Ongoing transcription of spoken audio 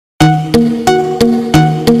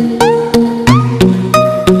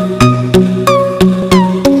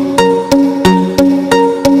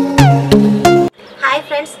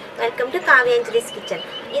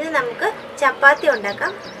ചപ്പാത്തി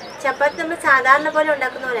ഉണ്ടാക്കാം. ചപ്പാത്തി നമ്മൾ സാധാരണ പോലെ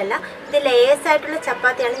ഉണ്ടാക്കുന്ന പോലെയല്ല, ഇത് ലേയേഴ്സ് ആയിട്ടുള്ള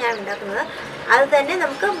ചപ്പാത്തിയാണ് ഞാൻ ഉണ്ടാക്കുന്നത്. അത് തന്നെ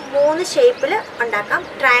നമുക്ക് 3 ഷേപ്പിൽ ഉണ്ടാക്കാം.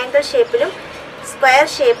 ട്രയാങ്കിൾ ഷേപ്പിലും സ്ക്വയർ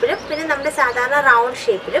ഷേപ്പിലും പിന്നെ നമ്മുടെ സാധാരണ റൗണ്ട്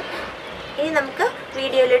ഷേപ്പിലും. ഇനി നമുക്ക്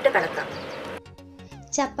വീഡിയോയിലോട്ട് കിടക്കാം.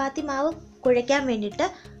 ചപ്പാത്തി മാവ് കുഴയ്ക്കാൻ വേണ്ടിയിട്ട്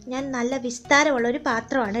ഞാൻ നല്ല വിസ്താരമുള്ളൊരു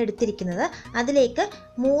പാത്രമാണ് എടുത്തിരിക്കുന്നത്. അതിലേക്ക്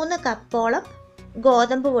 3 കപ്പോളം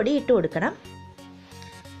ഗോതമ്പ് പൊടി ഇട്ട് കൊടുക്കണം.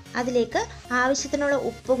 അതിലേക്ക് ആവശ്യത്തിനുള്ള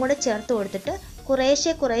ഉപ്പും കൂടെ ചേർത്ത് കൊടുത്തിട്ട്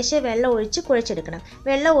കുറേശ്ശെ വെള്ളം ഒഴിച്ച് കുഴച്ചെടുക്കണം.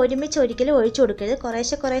 വെള്ളം ഒരുമിച്ച് ഒരിക്കലും ഒഴിച്ചു കൊടുക്കരുത്,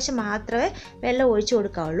 കുറേശ്ശെ മാത്രമേ വെള്ളം ഒഴിച്ചു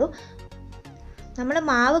കൊടുക്കാവുള്ളൂ. നമ്മൾ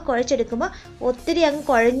മാവ് കുഴച്ചെടുക്കുമ്പോൾ ഒത്തിരി അങ്ങ്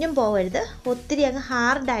കുഴഞ്ഞും പോകരുത്, ഒത്തിരി അങ്ങ്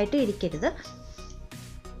ഹാർഡായിട്ടും ഇരിക്കരുത്.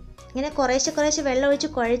 ഇങ്ങനെ കുറേശ്ശെ വെള്ളം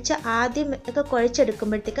ഒഴിച്ച് കുഴച്ച് ആദ്യം ഒക്കെ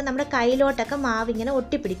കുഴച്ചെടുക്കുമ്പോഴത്തേക്ക് നമ്മുടെ കയ്യിലോട്ടൊക്കെ മാവ് ഇങ്ങനെ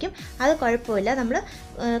ഒട്ടിപ്പിടിക്കും. അത് കുഴപ്പമില്ല. നമ്മൾ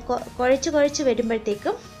കുഴച്ച്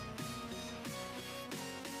വരുമ്പോഴത്തേക്കും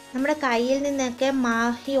നമ്മുടെ കയ്യിൽ നിന്നൊക്കെ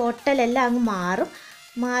ഈ ഒട്ടലെല്ലാം അങ്ങ്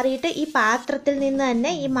മാറിയിട്ട് ഈ പാത്രത്തിൽ നിന്ന്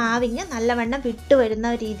തന്നെ ഈ മാവിങ്ങ് നല്ലവണ്ണം വിട്ടു വരുന്ന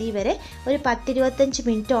രീതി വരെ ഒരു 10-25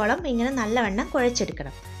 മിനിറ്റോളം ഇങ്ങനെ നല്ലവണ്ണം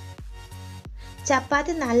കുഴച്ചെടുക്കണം.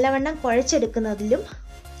 ചപ്പാത്തി നല്ലവണ്ണം കുഴച്ചെടുക്കുന്നതിലും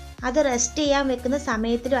അത് റെസ്റ്റ് ചെയ്യാൻ വെക്കുന്ന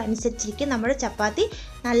സമയത്തിലും അനുസരിച്ചിരിക്കും നമ്മുടെ ചപ്പാത്തി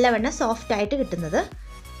നല്ലവണ്ണം സോഫ്റ്റായിട്ട് കിട്ടുന്നത്.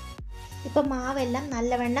 ഇപ്പോൾ മാവെല്ലാം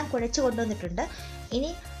നല്ലവണ്ണം കുഴച്ച് കൊണ്ടുവന്നിട്ടുണ്ട്.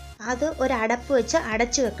 ഇനി അത് ഒരു അടപ്പ് വെച്ച്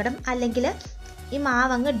അടച്ചു വെക്കണം, അല്ലെങ്കിൽ ഈ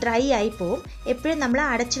മാവങ്ങ് ഡ്രൈ ആയി പോവും. എപ്പോഴും നമ്മൾ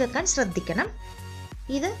അടച്ചു വെക്കാൻ ശ്രദ്ധിക്കണം.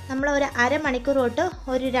 ഇത് നമ്മൾ ഒരു അരമണിക്കൂർ തൊട്ട്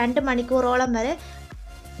ഒരു 2 മണിക്കൂറോളം വരെ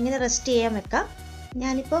ഇങ്ങനെ റെസ്റ്റ് ചെയ്യാൻ വെക്കാം.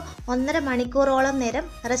 ഞാനിപ്പോൾ 1.5 മണിക്കൂറോളം നേരം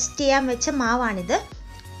റെസ്റ്റ് ചെയ്യാൻ വെച്ച മാവാണിത്.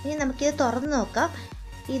 ഇനി നമുക്കിത് തുറന്ന് നോക്കാം.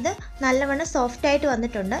 ഇത് നല്ലവണ്ണം സോഫ്റ്റായിട്ട്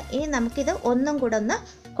വന്നിട്ടുണ്ട്. ഇനി നമുക്കിത് ഒന്നും കൂടെ ഒന്ന്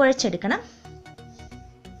കുഴച്ചെടുക്കണം.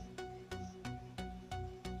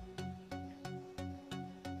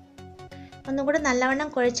 ഒന്നും കൂടെ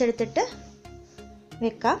നല്ലവണ്ണം കുഴച്ചെടുത്തിട്ട്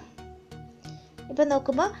വെക്കാം. ഇപ്പം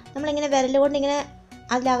നോക്കുമ്പോൾ നമ്മളിങ്ങനെ വിരൽ കൊണ്ട് ഇങ്ങനെ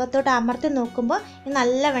അതിനകത്തോട്ട് അമർത്തി നോക്കുമ്പോൾ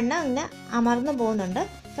നല്ലവണ്ണം ഇങ്ങനെ അമർന്നു പോകുന്നുണ്ട്.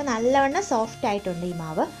 ഇപ്പം നല്ലവണ്ണം സോഫ്റ്റ് ആയിട്ടുണ്ട് ഈ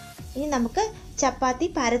മാവ്. ഇനി നമുക്ക് ചപ്പാത്തി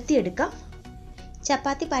പരത്തിയെടുക്കാം.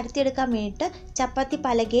 ചപ്പാത്തി പരത്തിയെടുക്കാൻ വേണ്ടിയിട്ട് ചപ്പാത്തി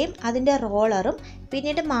പലകയും അതിൻ്റെ റോളറും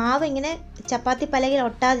പിന്നീട് മാവ് ഇങ്ങനെ ചപ്പാത്തി പലകയിൽ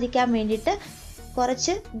ഒട്ടാതിരിക്കാൻ വേണ്ടിയിട്ട്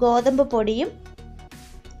കുറച്ച് ഗോതമ്പ് പൊടിയും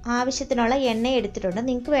ആവശ്യത്തിനുള്ള എണ്ണയും എടുത്തിട്ടുണ്ട്.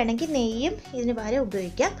 നിങ്ങൾക്ക് വേണമെങ്കിൽ നെയ്യും ഇതിന് പകരം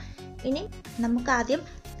ഉപയോഗിക്കാം. ഇനി നമുക്ക് ആദ്യം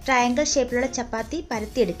ട്രയാങ്കിൾ ഷേപ്പിലുള്ള ചപ്പാത്തി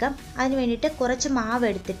പരത്തിയെടുക്കാം. അതിന് വേണ്ടിയിട്ട് കുറച്ച് മാവ്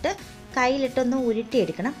എടുത്തിട്ട് കയ്യിലിട്ടൊന്ന്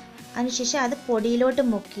ഉരുട്ടിയെടുക്കണം. അതിനുശേഷം അത് പൊടിയിലോട്ട്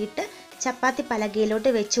മുക്കിയിട്ട് ചപ്പാത്തി പലകയിലോട്ട്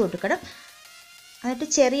വെച്ച് കൊടുക്കണം. എന്നിട്ട്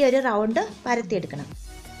ചെറിയൊരു റൗണ്ട് പരത്തിയെടുക്കണം.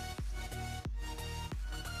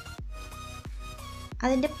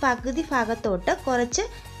 അതിൻ്റെ പകുതി ഭാഗത്തോട്ട് കുറച്ച്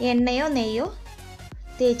എണ്ണയോ നെയ്യോ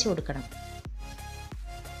തേച്ച് കൊടുക്കണം.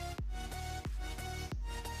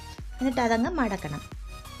 എന്നിട്ട് അതങ്ങ് മടക്കണം.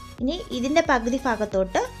 ഇനി ഇതിൻ്റെ പകുതി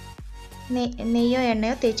ഭാഗത്തോട്ട് നെയ്യോ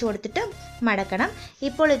എണ്ണയോ തേച്ച് കൊടുത്തിട്ട് മടക്കണം.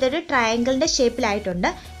 ഇപ്പോൾ ഇതൊരു ട്രയാങ്കിളിൻ്റെ ഷേപ്പിലായിട്ടുണ്ട്.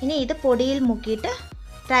 ഇനി ഇത് പൊടിയിൽ മുക്കിയിട്ട്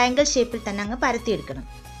ട്രയാങ്കിൾ ഷേപ്പിൽ തന്നെ അങ്ങ് പരത്തിയെടുക്കണം.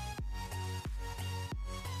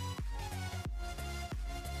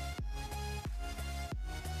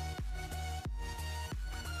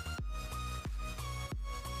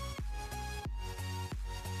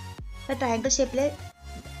 ഇപ്പോൾ ട്രയാങ്കിൾ ഷേപ്പിൽ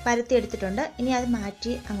പരത്തിയെടുത്തിട്ടുണ്ട്. ഇനി അത്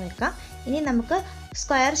മാറ്റി അങ്ങ് വെക്കാം. ഇനി നമുക്ക്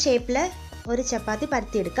സ്ക്വയർ ഷേപ്പിൽ ഒരു ചപ്പാത്തി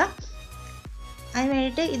പരത്തിയെടുക്കാം. അതിന്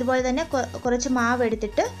വേണ്ടിയിട്ട് ഇതുപോലെ തന്നെ കുറച്ച് മാവ്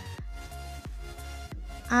എടുത്തിട്ട്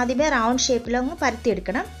ആദ്യമേ റൗണ്ട് ഷേപ്പിലങ്ങ്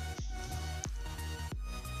പരത്തിയെടുക്കണം.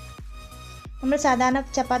 നമ്മൾ സാധാരണ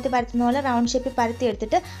ചപ്പാത്തി പരത്തുന്ന പോലെ റൗണ്ട് ഷേപ്പിൽ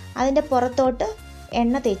പരത്തിയെടുത്തിട്ട് അതിൻ്റെ പുറത്തോട്ട്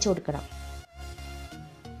എണ്ണ തേച്ച് കൊടുക്കണം.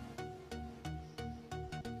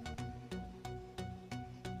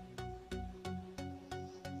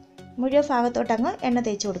 മുഴുവൻ ഭാഗത്തോട്ടങ്ങ് എണ്ണ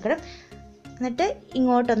തേച്ച് കൊടുക്കണം. എന്നിട്ട്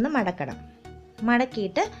ഇങ്ങോട്ടൊന്ന് മടക്കണം.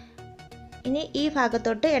 മടക്കിയിട്ട് ഇനി ഈ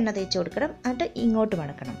ഭാഗത്തോട്ട് എണ്ണ തേച്ച് കൊടുക്കണം. എന്നിട്ട് ഇങ്ങോട്ട്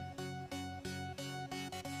മടക്കണം.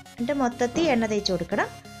 എന്നിട്ട് മൊത്തത്തിൽ എണ്ണ തേച്ച് കൊടുക്കണം.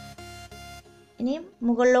 ഇനി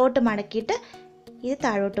മുകളിലോട്ട് മടക്കിയിട്ട് ഇത്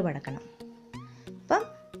താഴോട്ട് മടക്കണം. അപ്പം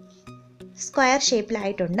സ്ക്വയർ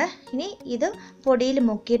ഷേപ്പിലായിട്ടുണ്ട്. ഇനി ഇത് പൊടിയിൽ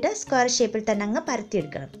മുക്കിയിട്ട് സ്ക്വയർ ഷേപ്പിൽ തന്നെ അങ്ങ്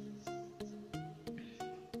പരത്തിയെടുക്കണം.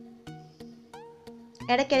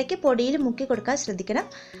 ഇടയ്ക്കിടയ്ക്ക് പൊടിയിൽ മുക്കി കൊടുക്കാൻ ശ്രദ്ധിക്കണം,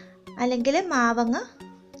 അല്ലെങ്കിൽ മാവങ്ങ്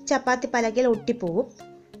ചപ്പാത്തി പലകയിൽ ഒട്ടിപ്പോവും.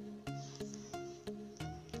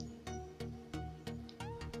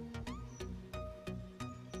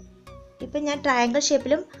 ഇപ്പം ഞാൻ ട്രയാങ്കിൾ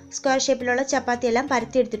ഷേപ്പിലും സ്ക്വയർ ഷേപ്പിലുള്ള ചപ്പാത്തി എല്ലാം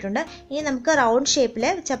പരത്തിയെടുത്തിട്ടുണ്ട്. ഇനി നമുക്ക് റൗണ്ട് ഷേപ്പിൽ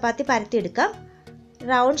ചപ്പാത്തി പരത്തിയെടുക്കാം.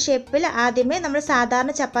 റൗണ്ട് ഷേപ്പിൽ ആദ്യമേ നമ്മൾ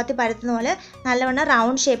സാധാരണ ചപ്പാത്തി പരത്തുന്ന പോലെ നല്ലവണ്ണം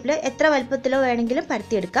റൗണ്ട് ഷേപ്പിൽ എത്ര വലുപ്പത്തിലോ വേണമെങ്കിലും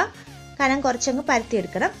പരത്തിയെടുക്കാം. കനം കുറച്ചങ്ങ്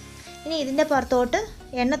പരത്തിയെടുക്കണം. ഇനി ഇതിൻ്റെ പുറത്തോട്ട്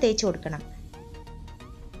എണ്ണ തേച്ച് കൊടുക്കണം.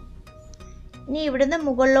 ഇനി ഇവിടുന്ന്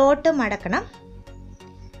മുകളിലോട്ട് മടക്കണം.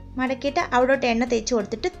 മടക്കിയിട്ട് അവിടോട്ട് എണ്ണ തേച്ച്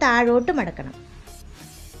കൊടുത്തിട്ട് താഴോട്ട് മടക്കണം.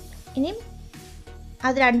 ഇനി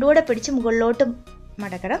അത് രണ്ടും കൂടെ പിടിച്ച് മുകളിലോട്ട്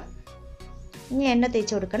മടക്കണം. ഇനി എണ്ണ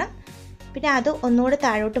തേച്ച് കൊടുക്കണം. പിന്നെ അത് ഒന്നുകൂടെ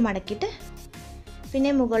താഴോട്ട് മടക്കിയിട്ട്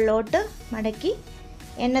പിന്നെ മുകളിലോട്ട് മടക്കി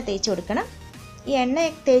എണ്ണ തേച്ച് കൊടുക്കണം. ഈ എണ്ണ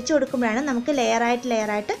തേച്ച് കൊടുക്കുമ്പോഴാണ് നമുക്ക്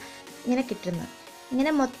ലെയറായിട്ട് ഇങ്ങനെ കിട്ടുന്നത്.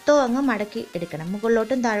 ഇങ്ങനെ മൊത്തം അങ്ങ് മടക്കി എടുക്കണം.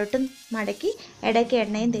 മുകളിലോട്ടും താഴോട്ടും മടക്കി ഇടയ്ക്ക്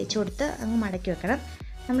എണ്ണയും തേച്ച് കൊടുത്ത് അങ്ങ് മടക്കി വെക്കണം.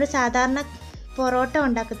 നമ്മൾ സാധാരണ പൊറോട്ട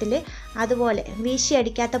ഉണ്ടാക്കത്തില്ലേ, അതുപോലെ വീശി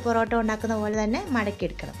അടിക്കാത്ത പൊറോട്ട ഉണ്ടാക്കുന്ന പോലെ തന്നെ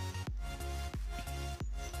മടക്കിയെടുക്കണം.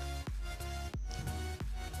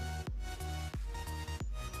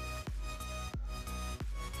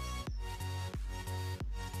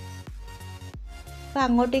 അപ്പോൾ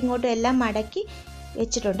അങ്ങോട്ടും ഇങ്ങോട്ടും എല്ലാം മടക്കി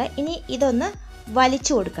വെച്ചിട്ടുണ്ട്. ഇനി ഇതൊന്ന്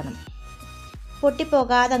വലിച്ചു കൊടുക്കണം.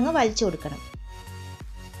 പൊട്ടിപ്പോകാതെ അങ്ങ് വലിച്ചു കൊടുക്കണം.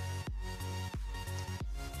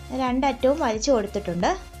 രണ്ടറ്റവും വലിച്ചു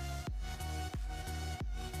കൊടുത്തിട്ടുണ്ട്.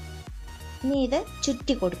 ഇനി ഇത്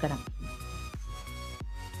ചുറ്റി കൊടുക്കണം.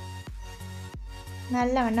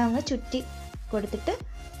 നല്ലവണ്ണം അങ്ങ് ചുറ്റി കൊടുത്തിട്ട്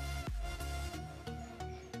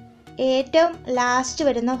ഏറ്റവും ലാസ്റ്റ്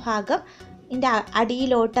വരുന്ന ഭാഗം ഇതിൻ്റെ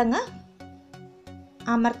അടിയിലോട്ടങ്ങ്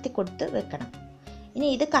അമർത്തി കൊടുത്ത് വെക്കണം. ഇനി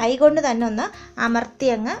ഇത് കൈകൊണ്ട് തന്നെ ഒന്ന് അമർത്തി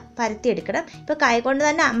അങ്ങ് പരത്തിയെടുക്കണം. ഇപ്പോൾ കൈകൊണ്ട്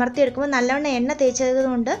തന്നെ അമർത്തിയെടുക്കുമ്പോൾ നല്ലവണ്ണം എണ്ണ തേച്ചത്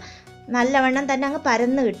കൊണ്ട് നല്ലവണ്ണം തന്നെ അങ്ങ്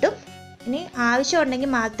പരന്ന് കിട്ടും. ഇനി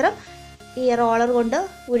ആവശ്യമുണ്ടെങ്കിൽ മാത്രം ഈ റോളർ കൊണ്ട്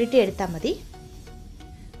ഉരുട്ടിയെടുത്താൽ മതി.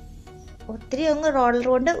 ഒത്തിരി അങ്ങ് റോളർ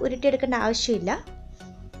കൊണ്ട് ഉരുട്ടിയെടുക്കേണ്ട ആവശ്യമില്ല.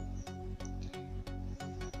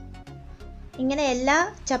 ഇങ്ങനെ എല്ലാ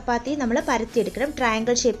ചപ്പാത്തിയും നമ്മൾ പരത്തിയെടുക്കണം.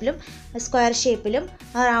 ട്രയാങ്കിൾ ഷേപ്പിലും സ്ക്വയർ ഷേപ്പിലും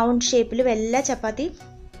റൗണ്ട് ഷേപ്പിലും എല്ലാ ചപ്പാത്തിയും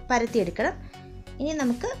പരത്തിയെടുക്കണം. ഇനി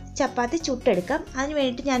നമുക്ക് ചപ്പാത്തി ചുട്ടെടുക്കാം. അതിന്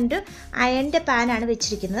വേണ്ടിയിട്ട് ഞാനൊരു അയണിൻ്റെ പാനാണ്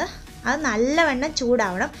വെച്ചിരിക്കുന്നത്. അത് നല്ലവണ്ണം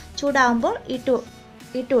ചൂടാവണം. ചൂടാവുമ്പോൾ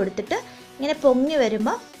ഇട്ട് കൊടുത്തിട്ട് ഇങ്ങനെ പൊങ്ങി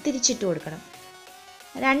വരുമ്പോൾ തിരിച്ചിട്ട് കൊടുക്കണം.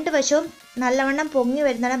 രണ്ട് വശവും നല്ലവണ്ണം പൊങ്ങി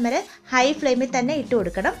വരുന്നിടം വരെ ഹൈ ഫ്ലെയിമിൽ തന്നെ ഇട്ട്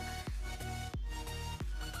കൊടുക്കണം.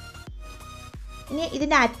 ഇനി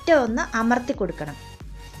ഇതിൻ്റെ അറ്റം ഒന്ന് അമർത്തി കൊടുക്കണം.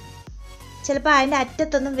 ചിലപ്പോൾ അതിൻ്റെ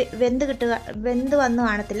അറ്റത്തൊന്നും വെന്ത് വന്നു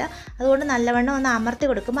കാണത്തില്ല. അതുകൊണ്ട് നല്ലവണ്ണം ഒന്ന് അമർത്തി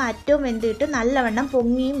കൊടുക്കുമ്പോൾ അറ്റവും വെന്ത് കിട്ടും, നല്ലവണ്ണം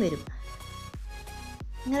പൊങ്ങിയും വരും.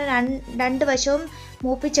 ഇങ്ങനെ രണ്ട് വശവും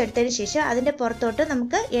മൂപ്പിച്ചെടുത്തതിന് ശേഷം അതിൻ്റെ പുറത്തോട്ട്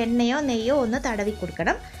നമുക്ക് എണ്ണയോ നെയ്യോ ഒന്ന് തടവി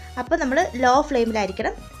കൊടുക്കണം. അപ്പോൾ നമ്മൾ ലോ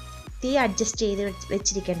ഫ്ലെയിമിലായിരിക്കണം തീ അഡ്ജസ്റ്റ് ചെയ്ത്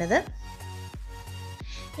വെച്ചിരിക്കേണ്ടത്.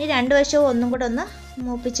 ഈ രണ്ട് വശവും ഒന്നും കൂടെ ഒന്ന്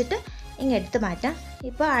മൂപ്പിച്ചിട്ട് ഇങ്ങെടുത്ത് മാറ്റാം.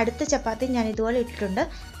 ഇപ്പോൾ അടുത്ത ചപ്പാത്തി ഞാൻ ഇതുപോലെ ഇട്ടിട്ടുണ്ട്.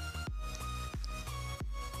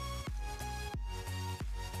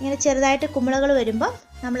 ഇങ്ങനെ ചെറുതായിട്ട് കുമിളകൾ വരുമ്പോൾ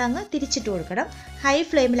നമ്മളങ്ങ് തിരിച്ചിട്ട് കൊടുക്കണം. ഹൈ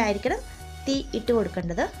ഫ്ലെയിമിലായിരിക്കണം തീ ഇട്ട്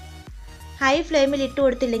കൊടുക്കേണ്ടത്. ഹൈ ഫ്ലെയിമിൽ ഇട്ട്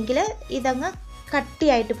കൊടുത്തില്ലെങ്കിൽ ഇതങ്ങ്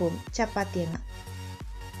കട്ടിയായിട്ട് പോകും ചപ്പാത്തി അങ്ങ്.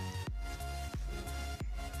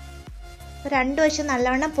 രണ്ട് വശം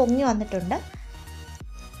നല്ലവണ്ണം പൊങ്ങി വന്നിട്ടുണ്ട്.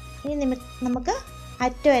 ഇനി നമുക്ക്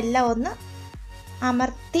അറ്റം എല്ലാം ഒന്ന്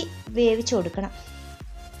അമർത്തി വേവിച്ച് കൊടുക്കണം.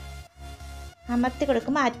 അമർത്തി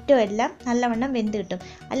കൊടുക്കുമ്പോൾ അറ്റം എല്ലാം നല്ലവണ്ണം വെന്ത് കിട്ടും.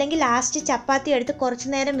 അല്ലെങ്കിൽ ലാസ്റ്റ് ചപ്പാത്തി എടുത്ത് കുറച്ച്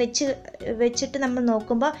നേരം വെച്ചിട്ട് നമ്മൾ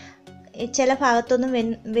നോക്കുമ്പോൾ ചില ഭാഗത്തൊന്നും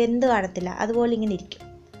വെന്ത് കാണത്തില്ല, അതുപോലെ ഇങ്ങനെ ഇരിക്കും.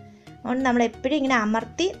 അതുകൊണ്ട് നമ്മൾ എപ്പോഴും ഇങ്ങനെ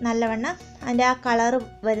അമർത്തി നല്ലവണ്ണം അതിൻ്റെ ആ കളറ്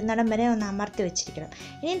വരുന്നിടം വരെ ഒന്ന് അമർത്തി വെച്ചിരിക്കണം.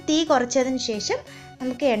 ഇനി തീ കുറച്ചതിന് ശേഷം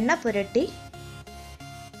നമുക്ക് എണ്ണ പുരട്ടി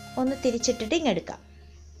ഒന്ന് തിരിച്ചിട്ടിട്ട് ഇങ്ങെടുക്കാം.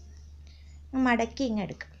 മടക്കി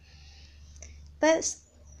ഇങ്ങെടുക്കാം. ഇപ്പോൾ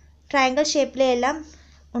ട്രയാങ്കിൾ ഷേപ്പിലെ എല്ലാം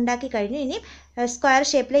ഉണ്ടാക്കി കഴിഞ്ഞു. ഇനി സ്ക്വയർ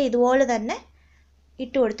ഷേപ്പിൽ ഇതുപോലെ തന്നെ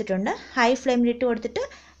ഇട്ട് കൊടുത്തിട്ടുണ്ട്. ഹൈ ഫ്ലെയിമിൽ ഇട്ട് കൊടുത്തിട്ട്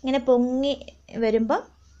ഇങ്ങനെ പൊങ്ങി വരുമ്പോൾ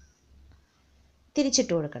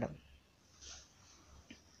തിരിച്ചിട്ട് കൊടുക്കണം.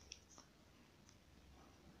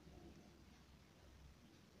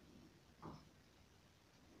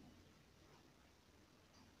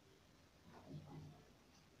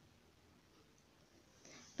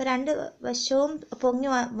 ഇപ്പോൾ രണ്ട് വശവും പൊങ്ങി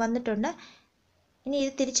വന്നിട്ടുണ്ട്. ഇനി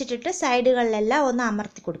ഇത് തിരിച്ചിട്ടിട്ട് സൈഡുകളിലെല്ലാം ഒന്ന്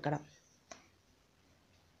അമർത്തി കൊടുക്കണം.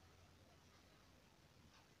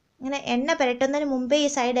 ഇങ്ങനെ എണ്ണ പുരട്ടുന്നതിന് മുമ്പേ ഈ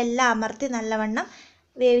സൈഡെല്ലാം അമർത്തി നല്ലവണ്ണം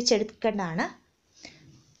വേവിച്ചെടുക്കേണ്ടതാണ്.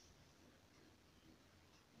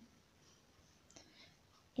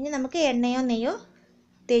 ഇനി നമുക്ക് എണ്ണയോ നെയ്യോ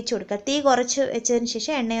തേച്ച് കൊടുക്കാം. തീ കുറച്ച് വെച്ചതിന്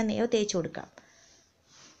ശേഷം എണ്ണയോ നെയ്യോ തേച്ച് കൊടുക്കാം.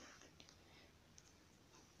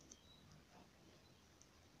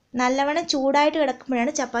 നല്ലവണ്ണം ചൂടായിട്ട്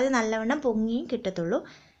കിടക്കുമ്പോഴാണ് ചപ്പാത്തി നല്ലവണ്ണം പൊങ്ങിയും കിട്ടത്തുള്ളൂ.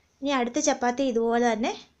 ഇനി അടുത്ത ചപ്പാത്തി ഇതുപോലെ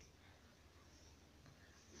തന്നെ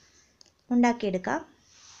ഉണ്ടാക്കിയെടുക്കാം.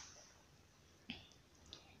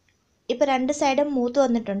 ഇപ്പോൾ രണ്ട് സൈഡും മൂത്ത്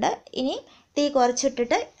വന്നിട്ടുണ്ട്. ഇനി തീ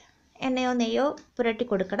കുറച്ചിട്ടിട്ട് എണ്ണയോ നെയ്യോ പുരട്ടി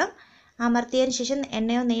കൊടുക്കണം. അമർത്തിയതിന് ശേഷം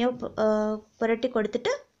എണ്ണയോ നെയ്യോ പുരട്ടി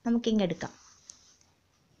കൊടുത്തിട്ട് നമുക്കിങ്ങെടുക്കാം.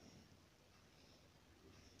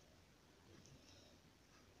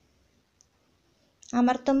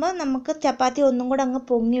 അമർത്തുമ്പോൾ നമുക്ക് ചപ്പാത്തി ഒന്നും കൂടെ അങ്ങ്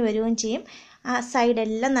പൊങ്ങി വരികയും ചെയ്യും, ആ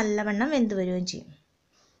സൈഡെല്ലാം നല്ലവണ്ണം വെന്ത് വരികയും ചെയ്യും.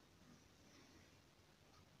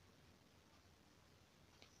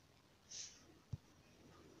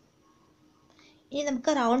 ഇനി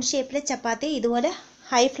നമുക്ക് റൗണ്ട് ഷേപ്പിലെ ചപ്പാത്തി ഇതുപോലെ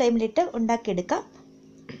ഹൈ ഫ്ലെയിമിലിട്ട് ഉണ്ടാക്കിയെടുക്കാം.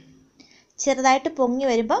 ചെറുതായിട്ട് പൊങ്ങി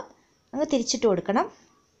വരുമ്പോൾ അങ്ങ് തിരിച്ചിട്ട് കൊടുക്കണം.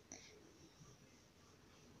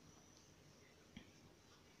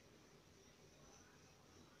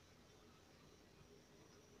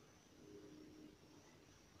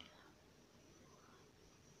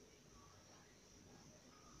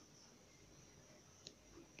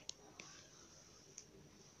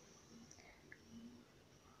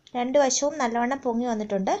 രണ്ട് വശവും നല്ലവണ്ണം പൊങ്ങി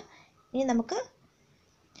വന്നിട്ടുണ്ട്. ഇനി നമുക്ക്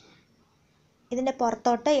ഇതിൻ്റെ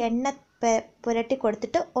പുറത്തോട്ട് എണ്ണ പുരട്ടി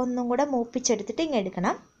കൊടുത്തിട്ട് ഒന്നും കൂടെ മൂപ്പിച്ചെടുത്തിട്ട് ഇങ്ങനെ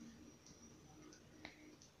എടുക്കണം.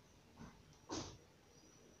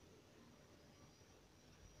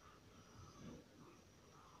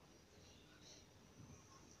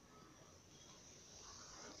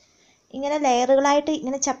 ഇങ്ങനെ ലെയറുകളായിട്ട്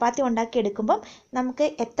ഇങ്ങനെ ചപ്പാത്തി ഉണ്ടാക്കി എടുക്കുമ്പം നമുക്ക്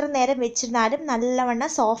എത്ര നേരം വെച്ചിരുന്നാലും നല്ലവണ്ണം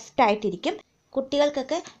സോഫ്റ്റ് ആയിട്ടിരിക്കും.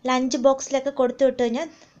 കുട്ടികൾക്കൊക്കെ ലഞ്ച് ബോക്സിലൊക്കെ കൊടുത്തു വിട്ട് കഴിഞ്ഞാൽ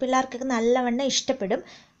പിള്ളേർക്കൊക്കെ നല്ലവണ്ണം ഇഷ്ടപ്പെടും.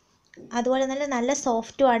 അതുപോലെ തന്നെ നല്ല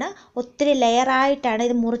സോഫ്റ്റുമാണ്, ഒത്തിരി ലെയറായിട്ടാണ്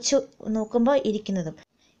ഇത് മുറിച്ച് നോക്കുമ്പോൾ ഇരിക്കുന്നതും.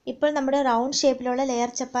 ഇപ്പോൾ നമ്മുടെ റൗണ്ട് ഷേപ്പിലുള്ള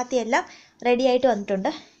ലെയർ ചപ്പാത്തി എല്ലാം റെഡി ആയിട്ട്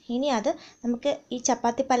വന്നിട്ടുണ്ട്. ഇനി അത് നമുക്ക് ഈ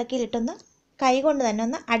ചപ്പാത്തി പലകയിലിട്ടൊന്ന് കൈ കൊണ്ട് തന്നെ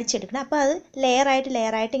ഒന്ന് അടിച്ചെടുക്കണം. അപ്പോൾ അത്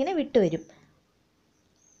ലെയറായിട്ട് ഇങ്ങനെ വിട്ടുവരും.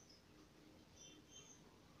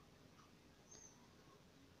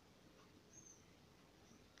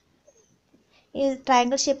 ഈ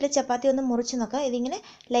ട്രയാങ്കിൾ ഷേപ്പിലെ ചപ്പാത്തി ഒന്ന് മുറിച്ച് നോക്കാം. ഇതിങ്ങനെ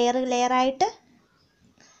ലെയറായിട്ട്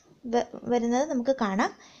വരുന്നത് നമുക്ക്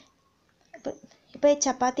കാണാം. ഇപ്പോൾ ഈ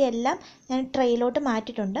ചപ്പാത്തി എല്ലാം ഞാൻ ട്രേയിലോട്ട്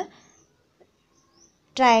മാറ്റിയിട്ടുണ്ട്.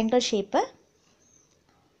 ട്രയാങ്കിൾ ഷേപ്പ്,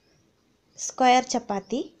 സ്ക്വയർ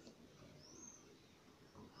ചപ്പാത്തി,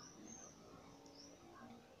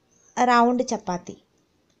 റൗണ്ട് ചപ്പാത്തി.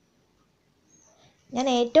 ഞാൻ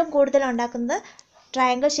ഏറ്റവും കൂടുതൽ ഉണ്ടാക്കുന്നത്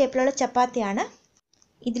ട്രയാങ്കിൾ ഷേപ്പിലുള്ള ചപ്പാത്തിയാണ്.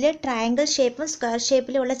 ഇതിൽ ട്രയാങ്കിൾ ഷേപ്പും സ്ക്വയർ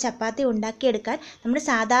ഷേപ്പിലുമുള്ള ചപ്പാത്തി ഉണ്ടാക്കിയെടുക്കാൻ നമ്മൾ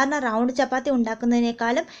സാധാരണ റൗണ്ട് ചപ്പാത്തി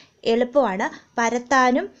ഉണ്ടാക്കുന്നതിനേക്കാളും എളുപ്പമാണ്.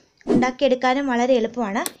 പരത്താനും ഉണ്ടാക്കിയെടുക്കാനും വളരെ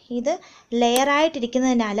എളുപ്പമാണ്. ഇത്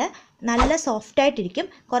ലെയറായിട്ടിരിക്കുന്നതിനാൽ നല്ല സോഫ്റ്റായിട്ടിരിക്കും.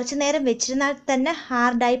 കുറച്ച് നേരം വെച്ചിരുന്നാൽ തന്നെ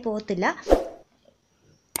ഹാർഡായി പോകത്തില്ല.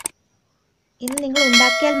 ഇത് നിങ്ങൾ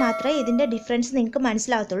ഉണ്ടാക്കിയാൽ മാത്രമേ ഇതിൻ്റെ ഡിഫറൻസ് നിങ്ങൾക്ക്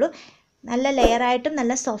മനസ്സിലാകത്തുള്ളൂ. നല്ല ലെയറായിട്ടും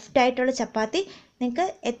നല്ല സോഫ്റ്റായിട്ടുള്ള ചപ്പാത്തി നിങ്ങൾക്ക്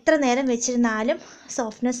എത്ര നേരം വെച്ചിരുന്നാലും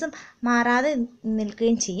സോഫ്റ്റ്നെസ്സും മാറാതെ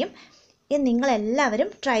നിൽക്കുകയും ചെയ്യും. ഇത് നിങ്ങളെല്ലാവരും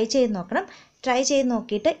ട്രൈ ചെയ്ത് നോക്കണം. ട്രൈ ചെയ്ത്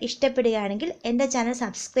നോക്കിയിട്ട് ഇഷ്ടപ്പെടുകയാണെങ്കിൽ എൻ്റെ ചാനൽ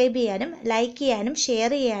സബ്സ്ക്രൈബ് ചെയ്യാനും ലൈക്ക് ചെയ്യാനും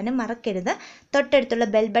ഷെയർ ചെയ്യാനും മറക്കരുത്. തൊട്ടടുത്തുള്ള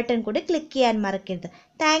ബെൽ ബട്ടൺ കൂടി ക്ലിക്ക് ചെയ്യാൻ മറക്കരുത്.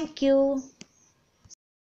 താങ്ക്